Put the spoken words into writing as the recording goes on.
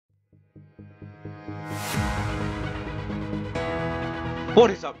What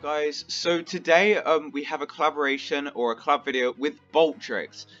is up, guys? So today we have a collaboration or a collab video with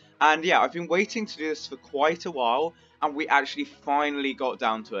Boltrix, and yeah, I've been waiting to do this for quite a while, and we actually finally got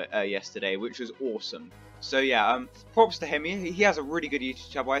down to it yesterday, which was awesome. So yeah, props to him. He has a really good YouTube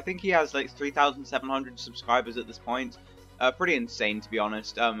channel. I think he has like 3,700 subscribers at this point. Pretty insane, to be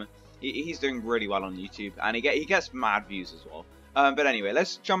honest. He's doing really well on YouTube, and he gets mad views as well. But anyway,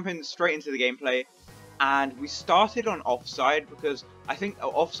 let's jump in straight into the gameplay. And we started on offside because I think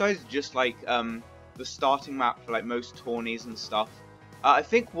offside is just like the starting map for like most tourneys and stuff. I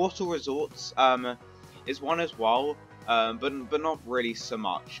think Water Resorts is one as well, but not really so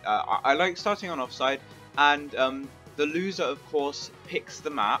much. I like starting on offside, and the loser of course picks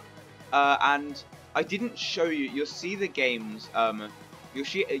the map. And I didn't show you. You'll see the games.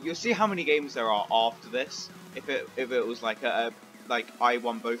 You'll see how many games there are after this. If it was like like I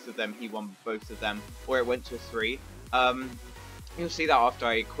won both of them, he won both of them, or it went to a 3. You'll see that after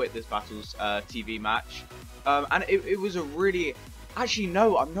I quit this Battles TV match. And it was a really... Actually,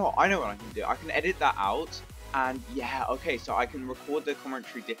 no, I'm not. I know what I can do. I can edit that out, and yeah, okay, so I can record the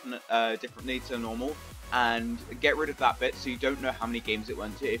commentary differently to normal, and get rid of that bit so you don't know how many games it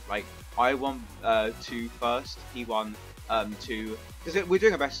went to. If, like, I won 2 first, he won 2, because we're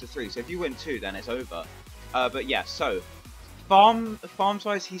doing a best of 3, so if you win 2, then it's over. But yeah, so... Farms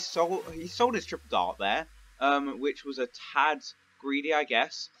wise, he sold his triple dart there, which was a tad greedy, I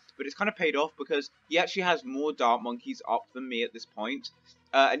guess, but it's kind of paid off because he actually has more dart monkeys up than me at this point,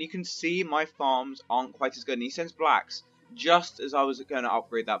 and you can see my farms aren't quite as good. And he sends blacks just as I was going to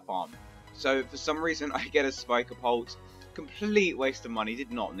upgrade that farm, so for some reason I get a Spiker Pulse, complete waste of money,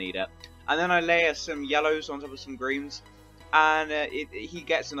 did not need it, and then I layer some yellows on top of some greens, and he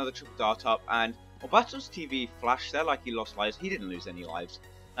gets another triple dart up. And well, Battles TV flashed there like he lost lives. He didn't lose any lives.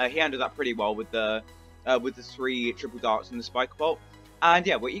 He handled that pretty well with the 3 triple darts and the Spike Bolt. And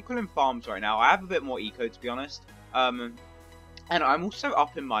yeah, we're equal in farms right now. I have a bit more eco, to be honest. And I'm also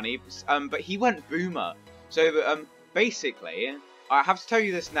up in money. But he went boomer. So basically, I have to tell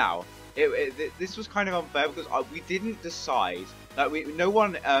you this now. This was kind of unfair because we didn't decide that no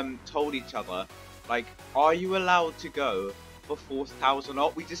one told each other, like, are you allowed to go for 4th towers or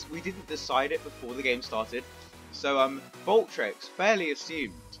not? We didn't decide it before the game started. So Boltrix fairly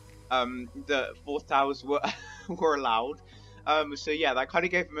assumed that 4th towers were allowed. So yeah, that kind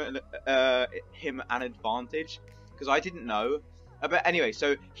of gave him an advantage because I didn't know. But anyway,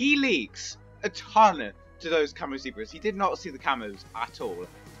 so he leaks a ton to those camo zebras. He did not see the camos at all,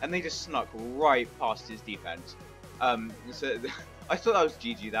 and they just snuck right past his defense. So I thought that was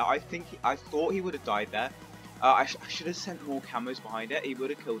GG there. I thought he would have died there. I should have sent more camos behind it. He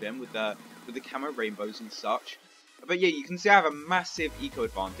would have killed him with the camo rainbows and such. But yeah, you can see I have a massive eco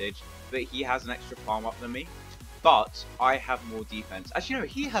advantage, but he has an extra farm up than me. But I have more defense. Actually, no,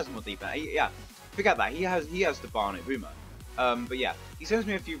 he has more defense. Yeah, forget that. He has the Barnet Boomer. But yeah, he sends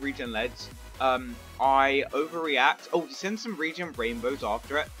me a few regen leads. I overreact. Oh, he sends some regen rainbows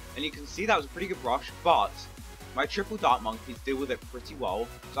after it, and you can see that was a pretty good rush. But my triple dart monkeys deal with it pretty well,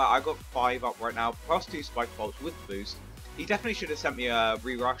 so I got 5 up right now, plus 2 spike bolts with the boost. He definitely should have sent me a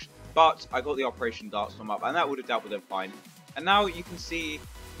re-rush, but I got the operation darts from up, and that would have dealt with it fine. And now you can see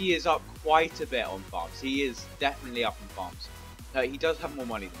he is up quite a bit on farms. He is definitely up on farms. He does have more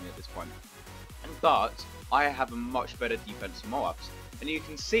money than me at this point, but I have a much better defense than Moabs. And you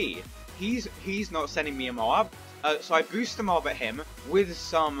can see he's not sending me a Moab, so I boost the Moab at him with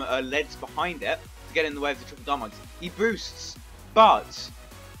some leads behind it. Get in the way of the triple dart monkeys. He boosts, but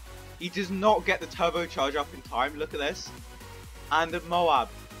he does not get the turbocharge up in time. Look at this. And the Moab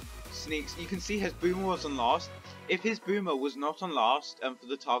sneaks. You can see his boomer was on last. If his boomer was not on last for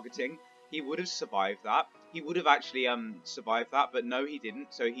the targeting, he would have survived that. He would have actually survived that, but no, he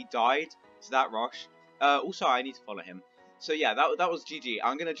didn't. So he died to that rush. Also, I need to follow him. So yeah, that was GG.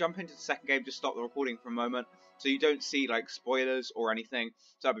 I'm going to jump into the second game, just stop the recording for a moment, so you don't see like spoilers or anything.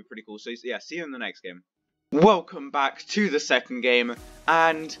 So that'd be pretty cool. So yeah, see you in the next game. Welcome back to the second game,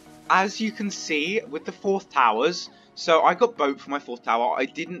 and as you can see with the 4th towers, so I got boat for my 4th tower. I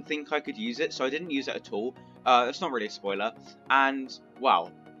didn't think I could use it, so I didn't use it at all. That's not really a spoiler. And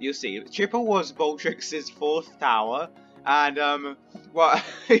well, you'll see. Triple was Boltrix's 4th tower. And, well,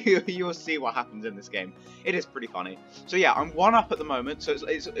 you'll see what happens in this game. It is pretty funny. So yeah, I'm 1 up at the moment, so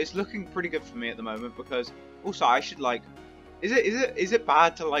it's looking pretty good for me at the moment, because also I should like... Is it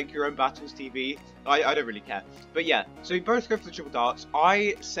bad to like your own Battles TV? I don't really care. But yeah, so we both go for the triple darts.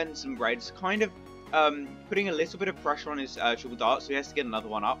 I send some reds, kind of putting a little bit of pressure on his triple dart, so he has to get another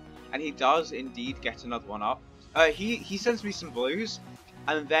one up. And he does indeed get another one up. He sends me some blues,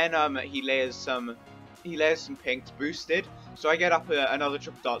 and then he layers some pinks boosted. So I get up another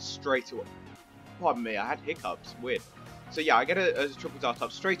triple dart straight away. Pardon me, I had hiccups. Weird. So yeah, I get a triple dart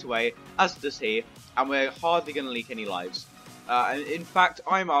up straight away, as does he, and we're hardly going to leak any lives. And in fact,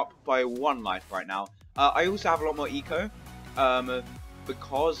 I'm up by 1 life right now. I also have a lot more eco,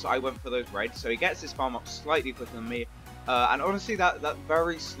 because I went for those reds, so he gets his farm up slightly quicker than me. And honestly, that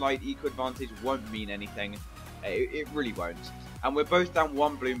very slight eco advantage won't mean anything. It really won't. And we're both down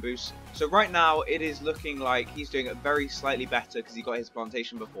 1 bloom boost. So right now, it is looking like he's doing it very slightly better because he got his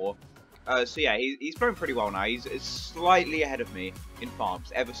plantation before. So yeah, he's playing pretty well now. He's slightly ahead of me in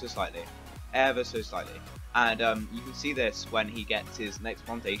farms, ever so slightly. Ever so slightly. And you can see this when he gets his next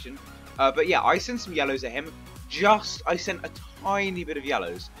plantation. But yeah, I sent some yellows at him. I sent a tiny bit of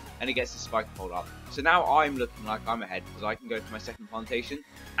yellows, and he gets the spike pole up. So now I'm looking like I'm ahead, because I can go for my second plantation,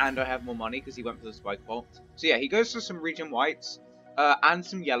 and I have more money, because he went for the spike pole. So yeah, he goes for some region whites, and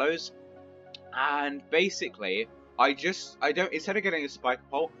some yellows, and basically, instead of getting a spike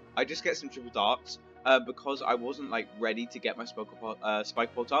pole, I just get some triple darts, because I wasn't, like, ready to get my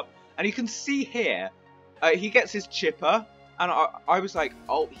spike pole up. And you can see here, he gets his chipper, and I was like,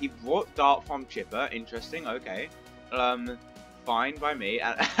 oh, he brought dart from chipper, interesting, okay. Fine by me,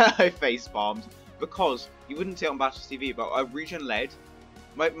 and I face farmed, because, you wouldn't see it on Battles TV, but I region led,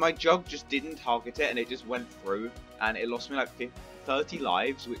 my jug just didn't target it, and it just went through, and it lost me like 30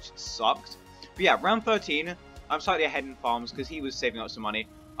 lives, which sucked. But yeah, round 13, I'm slightly ahead in farms, because he was saving up some money.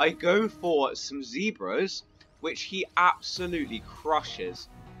 I go for some zebras, which he absolutely crushes.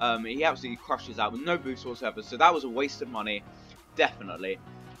 He absolutely crushes out with no boost whatsoever, so that was a waste of money, definitely.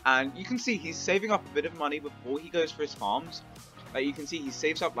 And you can see he's saving up a bit of money before he goes for his farms. You can see he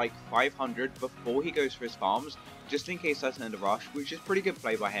saves up like 500 before he goes for his farms, just in case I send a rush, which is pretty good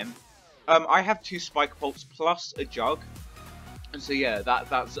play by him. I have 2 spike pulps plus a jug, and so yeah,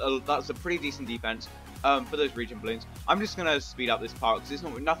 that's a pretty decent defense for those region balloons. I'm just gonna speed up this part because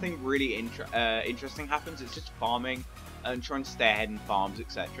nothing really interesting happens. It's just farming and trying to stay ahead in farms,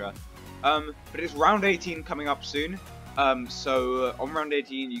 etc. But it's round 18 coming up soon. So on round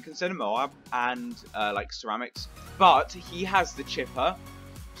 18 you can send a Moab and like ceramics, but he has the chipper,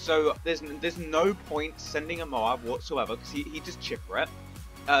 so there's no point sending a Moab whatsoever because he just chipper it.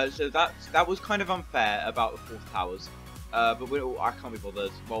 So that was kind of unfair about the 4th towers. But I can't be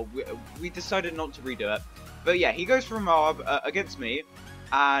bothered. Well, we decided not to redo it. But yeah, he goes for a Moab against me,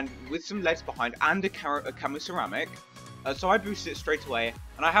 and with some leads behind and a camo ceramic. So I boost it straight away,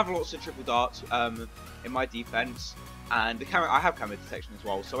 and I have lots of triple darts in my defense, and I have camo detection as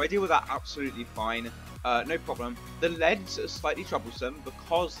well, so I deal with that absolutely fine, no problem. The leads are slightly troublesome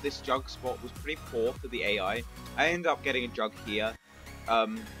because this jug spot was pretty poor for the AI. I ended up getting a jug here,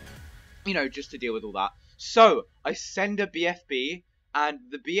 you know, just to deal with all that. So I send a BFB, and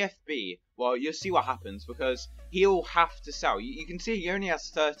the BFB, well, you'll see what happens because he'll have to sell. You can see he only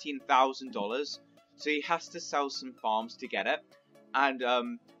has $13,000. So he has to sell some farms to get it, and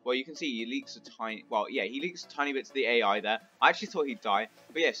well, you can see he leaks a tiny, he leaks a tiny bit to the AI there. I actually thought he'd die,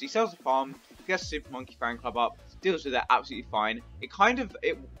 but yes, he sells the farm, gets Super Monkey Fan Club up, deals with it absolutely fine.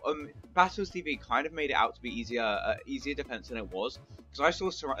 Battles TV kind of made it out to be easier defense than it was, because I saw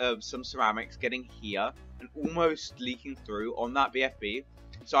some ceramics getting here and almost leaking through on that BFB.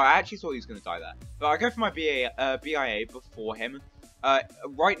 So I actually thought he was going to die there, but I go for my BIA before him.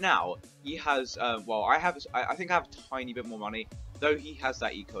 Right now, he has, I think I have a tiny bit more money, though he has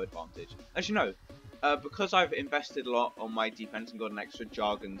that eco advantage. As you know, because I've invested a lot on my defense and got an extra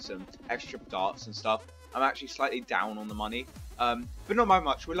jug and some extra darts and stuff, I'm actually slightly down on the money, but not by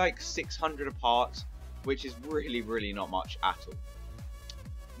much. We're like 600 apart, which is really, really not much at all.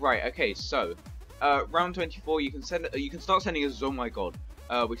 Right, okay, so, round 24, you can start sending us Oh My God,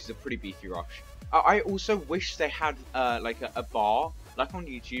 which is a pretty beefy rush. I also wish they had like a bar, like on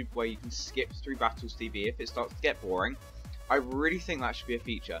YouTube, where you can skip through Battles TV if it starts to get boring. I really think that should be a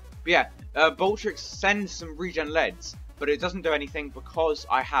feature. But yeah, Boltrix sends some regen leads, but it doesn't do anything because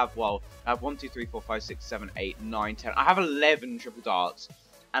I have, I have 1, 2, 3, 4, 5, 6, 7, 8, 9, 10. I have 11 triple darts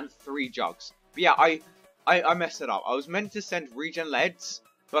and 3 jugs. But yeah, I messed it up. I was meant to send regen leads,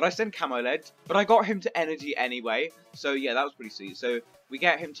 but I sent camo leads, but I got him to energy anyway. So yeah, that was pretty sweet. So we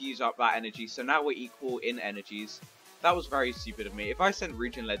get him to use up that energy, so now we're equal in energies. That was very stupid of me. If I sent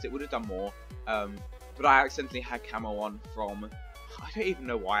regen leads, it would have done more. But I accidentally had camo on from... I don't even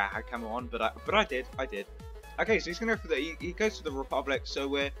know why I had camo on, but I did. Okay, so he's going to go for the... He goes to the Republic, so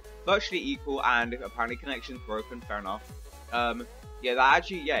we're virtually equal, and apparently connection's broken, fair enough.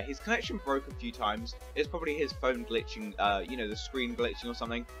 Yeah, his connection broke a few times. It's probably his phone glitching, you know, the screen glitching or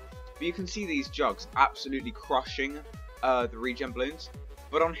something. But you can see these jugs absolutely crushing the regen balloons.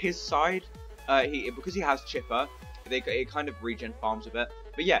 But on his side, because he has chipper, it kind of regen farms a bit.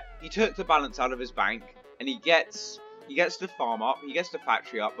 But yeah, he took the balance out of his bank, and he gets the farm up, he gets the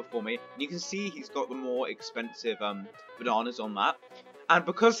factory up before me, and you can see he's got the more expensive bananas on that. And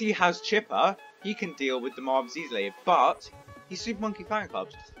because he has Chipper, he can deal with the mobs easily, but he's Super Monkey Fan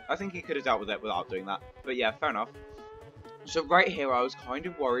Clubs. I think he could have dealt with it without doing that, but yeah, fair enough. So right here, I was kind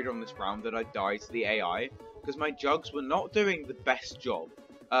of worried on this round that I died to the AI, because my jugs were not doing the best job.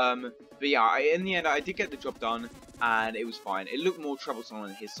 But yeah, in the end, I did get the job done, and it was fine. It looked more troublesome on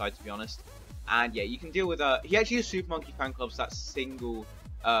his side, to be honest. And yeah, you can deal with he actually has Super Monkey Fan Clubs, that single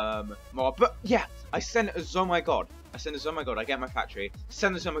mob. But yeah, I sent a Oh my god. I get my factory.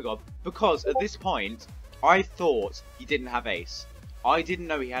 Send the Oh my god, because at this point, I thought he didn't have ace. I didn't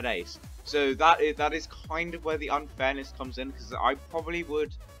know he had ace. So that is kind of where the unfairness comes in, because I probably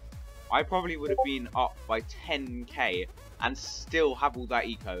would have been up by 10k and still have all that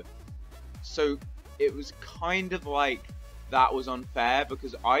eco. So it was kind of like that was unfair,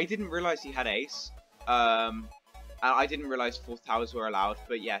 because I didn't realize he had ace, and I didn't realize 4th towers were allowed.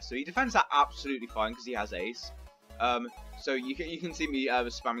 But yeah, so he defends that absolutely fine because he has ace. So you can see me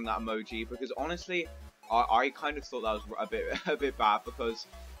spamming that emoji, because honestly, I kind of thought that was a bit bad, because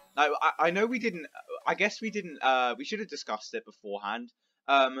I know we didn't. I guess we didn't. We should have discussed it beforehand.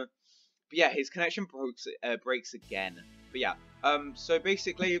 But yeah, his connection breaks again. But yeah. So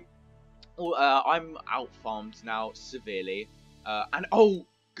basically, I'm out farmed now severely. And oh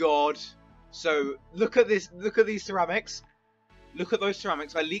god. So look at this. Look at these ceramics. Look at those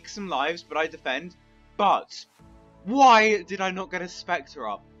ceramics. I leak some lives, but I defend. But why did I not get a Spectre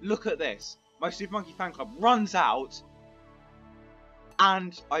up? Look at this. My Super Monkey Fan Club runs out,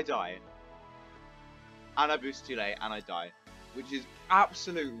 and I die. And I boost too late, and I die. Which is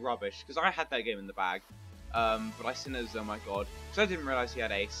absolute rubbish, because I had that game in the bag. But I sent it as, oh my god, because I didn't realise he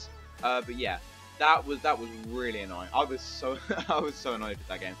had ace. But yeah, that was really annoying. I was so annoyed with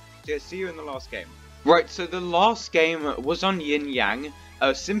that game. So yeah, see you in the last game. Right, so the last game was on Yin Yang,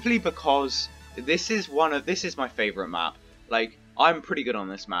 simply because this is my favourite map. Like, I'm pretty good on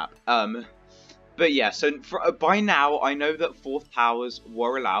this map. But yeah, so by now I know that 4th towers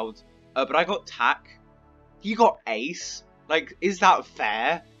were allowed, but I got tack. He got ace. Like, is that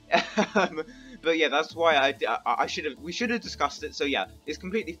fair? But yeah, that's why we should have discussed it. So yeah, it's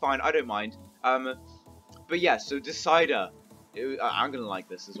completely fine. I don't mind. But yeah, so decider. I'm gonna like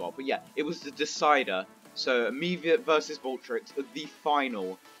this as well. But yeah, it was the decider. So me versus Boltrix, the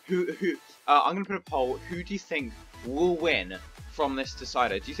final. I'm gonna put a poll. Who do you think will win from this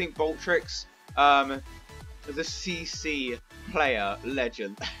decider? Do you think Boltrix, the CC player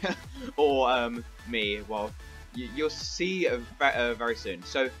legend, or me? Well, you'll see very soon.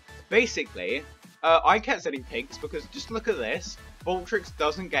 So basically, I kept setting pinks because just look at this. Boltrix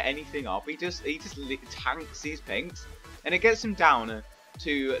doesn't get anything up. He just tanks these pinks, and it gets him down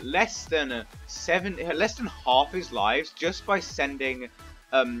to less than half his lives just by sending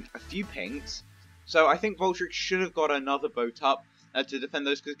a few pinks. So I think Boltrix should have got another boat up to defend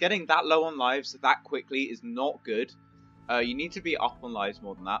those, because getting that low on lives that quickly is not good. You need to be up on lives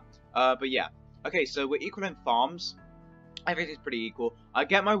more than that. But yeah. Okay, so we're equal in farms. Everything's pretty equal. I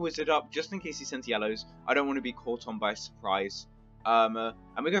get my wizard up just in case he sends yellows. I don't want to be caught on by a surprise. And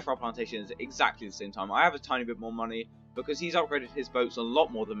we go for our plantations at exactly the same time. I have a tiny bit more money because he's upgraded his boats a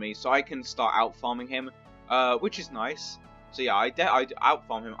lot more than me, so I can start out farming him, which is nice. So yeah, I out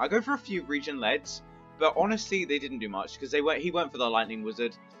farm him. I go for a few regen leads, but honestly they didn't do much because he went for the lightning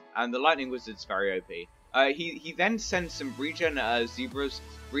wizard, and the lightning wizard's very OP. He then sends some regen zebras,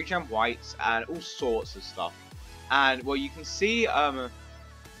 regen whites, and all sorts of stuff. And well, you can see I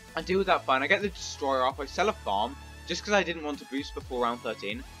deal with that fine. I get the destroyer up. I sell a farm just because I didn't want to boost before round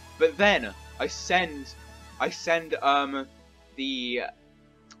 13. But then I send the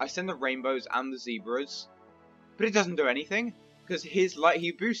rainbows and the zebras, but it doesn't do anything because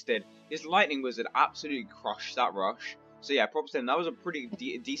he boosted. His lightning wizard absolutely crushed that rush. So yeah, props to him. That was a pretty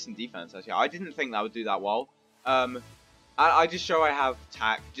decent defense actually. I didn't think that would do that well. I just show I have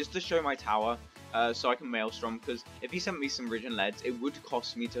tack just to show my tower. So I can Maelstrom, because if he sent me some regen leads, it would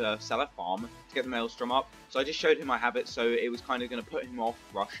cost me to sell a farm to get the Maelstrom up. So I just showed him I have it, so it was kind of going to put him off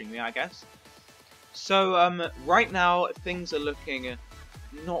rushing me, I guess. So right now things are looking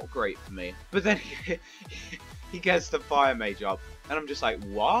not great for me. But then he gets the fire mage up, and I'm just like,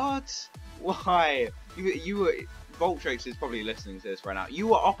 what? Why? You were Boltrix is probably listening to this right now. You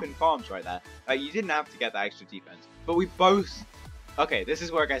were up in farms right there. You didn't have to get that extra defense, but we both. Okay, this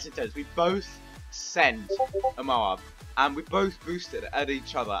is where it gets intense. We both sent a Moab, and we both boosted at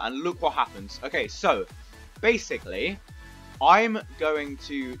each other, and look what happens. Okay, so basically I'm going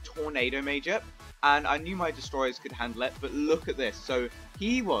to tornado mage it, and I knew my destroyers could handle it, but look at this. So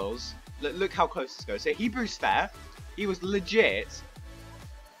he was, look how close this goes. So he boosted there, he was legit,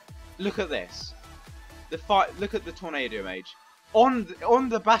 look at this. Look at the Tornado Mage. On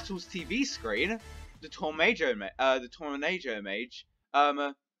the Battles TV screen, the Tornado Mage,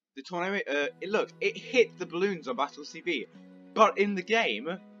 look, it hit the Bloons on Battles TV, but in the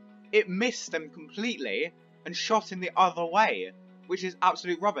game, it missed them completely and shot in the other way, which is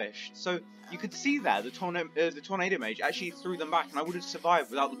absolute rubbish. So you could see there, the Tornado Mage actually threw them back, and I would have survived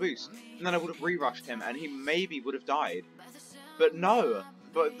without the boost, and then I would have re-rushed him, and he maybe would have died. But no,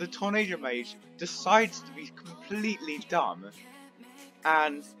 but the Tornado Mage decides to be completely dumb,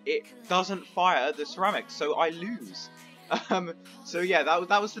 and it doesn't fire the ceramics, so I lose. So yeah,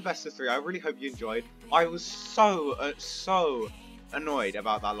 that was the best of 3. I really hope you enjoyed. I was so annoyed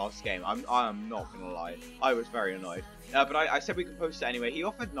about that last game. I am not gonna lie. I was very annoyed. But I said we could post it anyway. He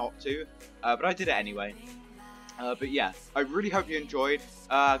offered not to, but I did it anyway. But yeah, I really hope you enjoyed.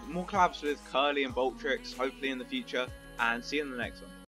 More collabs with Curly and Boltrix, hopefully in the future, and see you in the next one.